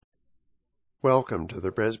Welcome to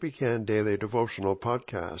the Presbycan Daily Devotional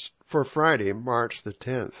Podcast for Friday, March the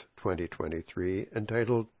 10th, 2023,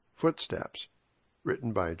 entitled Footsteps,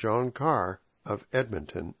 written by John Carr of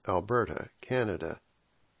Edmonton, Alberta, Canada.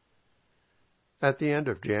 At the end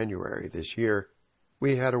of January this year,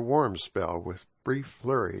 we had a warm spell with brief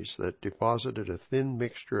flurries that deposited a thin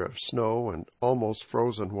mixture of snow and almost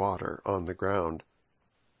frozen water on the ground.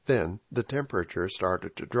 Then the temperature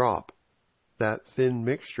started to drop. That thin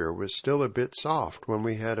mixture was still a bit soft when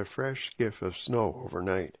we had a fresh skiff of snow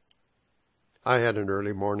overnight. I had an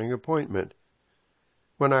early morning appointment.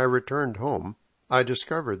 When I returned home, I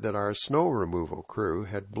discovered that our snow removal crew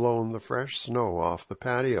had blown the fresh snow off the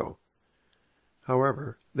patio.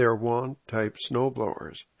 However, their wand-type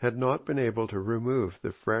snowblowers had not been able to remove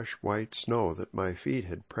the fresh white snow that my feet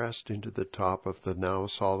had pressed into the top of the now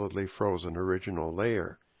solidly frozen original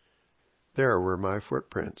layer. There were my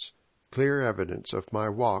footprints, clear evidence of my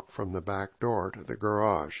walk from the back door to the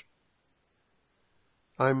garage.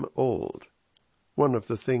 I'm old. One of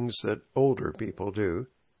the things that older people do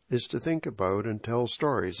is to think about and tell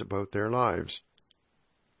stories about their lives.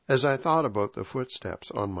 As I thought about the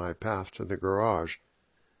footsteps on my path to the garage,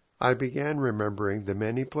 I began remembering the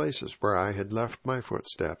many places where I had left my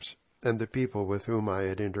footsteps and the people with whom I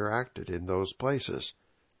had interacted in those places,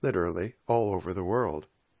 literally all over the world.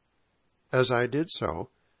 As I did so,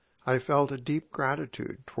 I felt a deep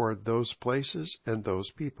gratitude toward those places and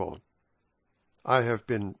those people. I have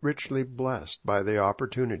been richly blessed by the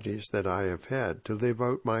opportunities that I have had to live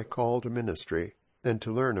out my call to ministry and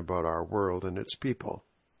to learn about our world and its people,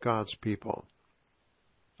 God's people.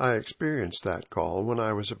 I experienced that call when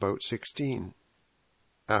I was about 16.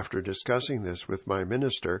 After discussing this with my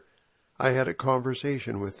minister, I had a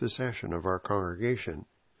conversation with the session of our congregation.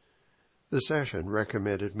 The session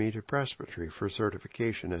recommended me to presbytery for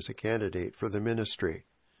certification as a candidate for the ministry.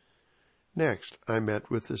 Next, I met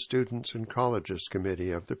with the Students and Colleges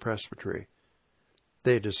Committee of the presbytery.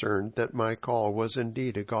 They discerned that my call was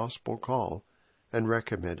indeed a gospel call and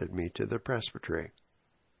recommended me to the presbytery.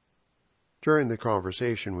 During the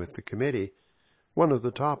conversation with the committee, one of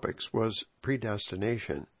the topics was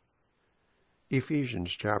predestination.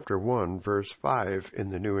 Ephesians chapter 1, verse 5 in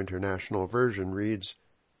the New International Version reads,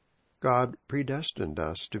 God predestined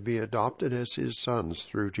us to be adopted as His sons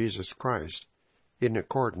through Jesus Christ, in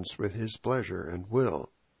accordance with His pleasure and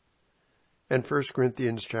will. And 1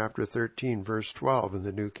 Corinthians chapter 13, verse 12 in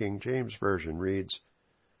the New King James Version reads,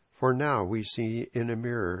 For now we see in a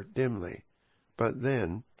mirror dimly, but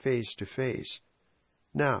then face to face.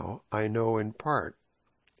 Now I know in part,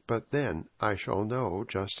 but then I shall know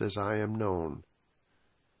just as I am known.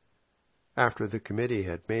 After the committee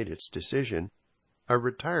had made its decision, a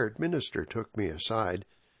retired minister took me aside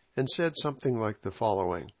and said something like the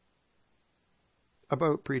following.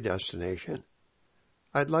 About predestination,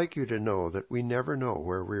 I'd like you to know that we never know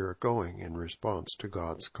where we are going in response to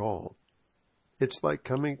God's call. It's like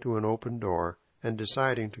coming to an open door and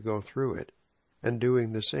deciding to go through it, and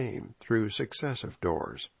doing the same through successive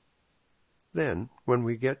doors. Then, when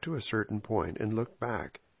we get to a certain point and look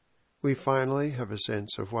back, we finally have a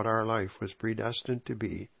sense of what our life was predestined to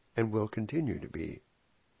be and will continue to be.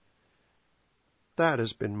 That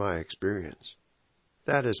has been my experience.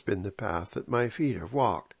 That has been the path that my feet have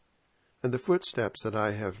walked, and the footsteps that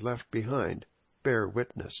I have left behind bear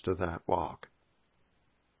witness to that walk.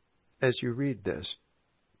 As you read this,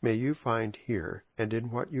 may you find here and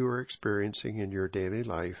in what you are experiencing in your daily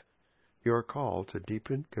life your call to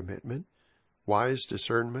deepened commitment, wise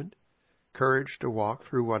discernment, courage to walk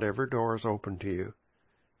through whatever door is open to you,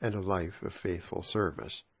 and a life of faithful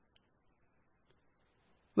service.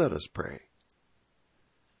 Let us pray.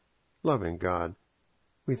 Loving God,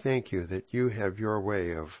 we thank you that you have your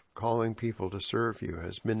way of calling people to serve you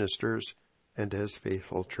as ministers and as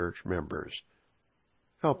faithful church members.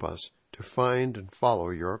 Help us to find and follow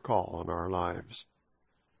your call on our lives.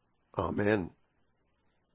 Amen.